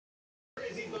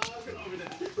crazy Bob over there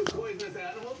with poisonous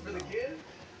animals for the kid?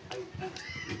 You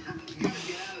gotta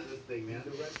get out of this thing, man.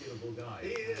 He's a reputable guy. He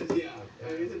is, yeah.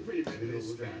 He's a pretty reputable guy. It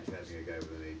is strange having a guy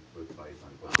with an 8-foot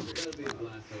python. Oh, it's gotta be a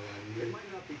blast though. It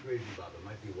might not be Crazy Bob, it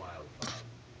might be Wild Bob.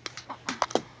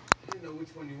 I don't know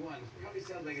which one you want. It probably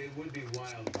sounds like it would be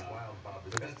Wild Bob. Wild Bob.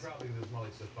 That's probably more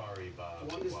like Safari Bob.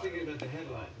 Well, I'm just thinking about the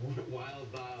headline.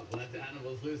 Wild Bob lets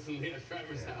animals loose in Leah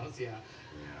Schreiber's house. Yeah.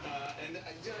 And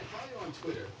John, I follow you on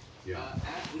Twitter.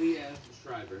 At Leah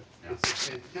Schreiber. Yeah. It's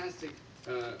a fantastic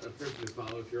person to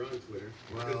follow if you're on Twitter.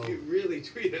 Well, because you really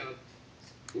tweet out.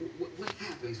 What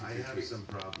happens with your tweets? I have some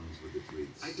problems with the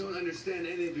tweets. I don't understand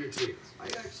any of your tweets. I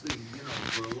actually,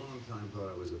 for a long time thought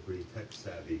I was a pretty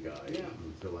tech-savvy guy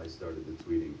until I started the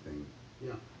tweeting thing.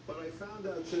 Yeah. But I found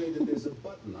out today that there's a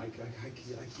button. I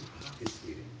keep pocket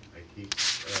tweeting. I keep...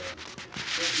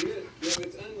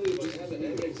 it's unbelievable. I have an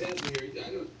example here.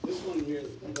 This one here,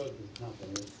 I go to the top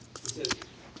one. It says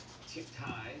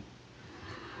tie.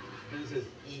 Then it says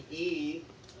EE.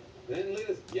 Then look at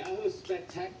this, Yahoo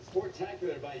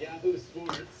Sportacular by Yahoo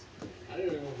Sports. I don't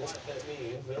even know what that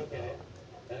means, but okay.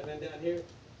 And then down here,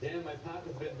 damn, my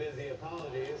pocket's been busy,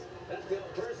 apologies. That's the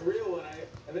first real one.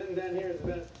 And then down here is the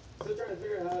best. Still trying to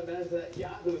figure out how to manage that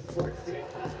Yahoo Sports team.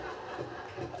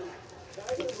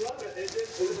 I just love it.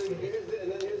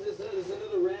 And then here's just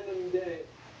another random day.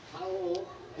 Howell,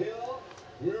 Hill,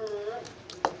 Mirror.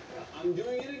 I'm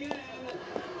doing it again.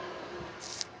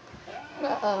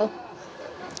 Uh-oh.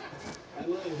 I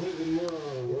love living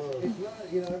more. It's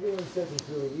not, everyone says it's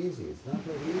really easy. It's not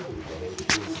that easy.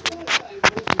 First you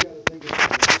got to think of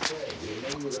something to say.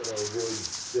 Then you got to avoid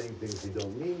saying things you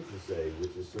don't mean to say,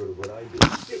 which is sort of what I do.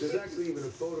 There's actually even a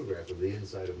photograph of the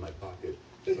inside of my pocket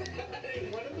somewhere.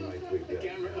 On my tweet. The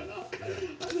camera went off.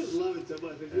 I just love it so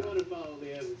much. If you want to follow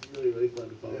Leah, it's really, really fun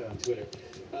to follow on Twitter.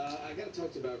 I got to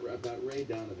talk to you about Ray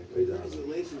Donovan.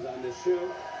 Congratulations on this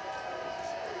show.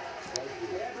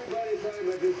 Everybody's talking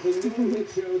about this, the new hit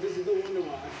show. This is the one to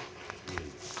watch.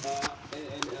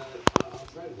 I'll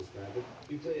try to describe it.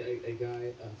 You play a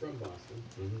guy from Boston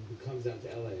who comes out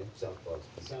to L.A. South Boston.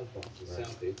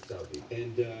 Right. Southie.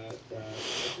 And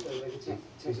like a tough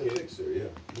He's a fixer, yeah.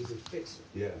 He's a fixer.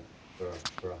 Yeah,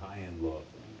 for a high-end law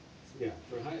firm. Yeah,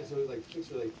 for a high-end, so like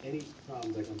fixer, like any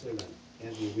problems, like I'm talking about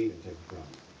Anthony Weiner type of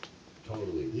problems.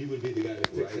 Totally. He would be the guy to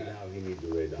fix that. Right now, he needs a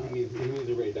Ray Donovan. He needs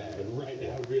a Ray Donovan right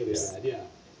now, really bad. Yeah.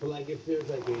 But like if there's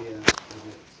like like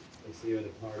say you're at a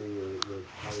party or you're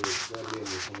partying with a celebrity and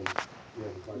there's someone you're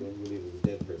at the party and you believe there's a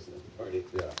dead person at the party.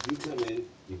 Yeah. You come in,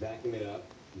 you vacuum it up,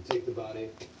 you take the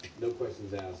body, no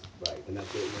questions asked. Right. And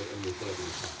that's it. And the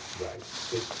celebrity's fine. Right.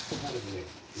 It's kind of amazing.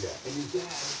 Yeah. And your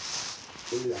dad.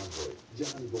 John Boyd. Yeah.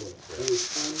 It was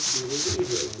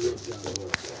unbelievable. I love John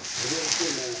Boyd. Have you ever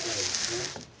seen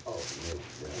that? Oh, amazing.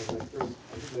 Yeah. My first,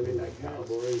 I think my Midnight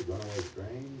Cowboys, Runaway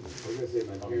Train. I was going to say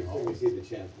my parents took me to see the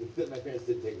champ. My parents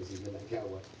didn't take me to see Midnight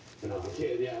Cowboy when I was a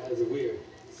kid. Yeah, that was weird.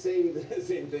 Same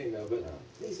thing though. But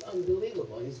he's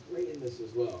unbelievable. And he's great in this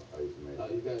as well. Oh, he's amazing.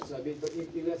 You guys, but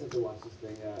you guys have to watch this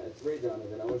thing. It's Ray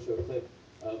Donovan. I want to show a clip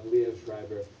of Leah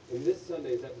Schreiber in this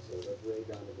Sunday's episode of Ray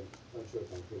Donovan on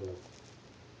Showtime. Take a look.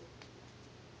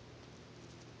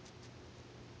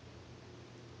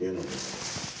 You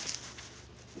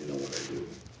know what I do.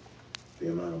 The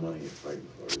amount of money you're fighting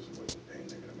for isn't what you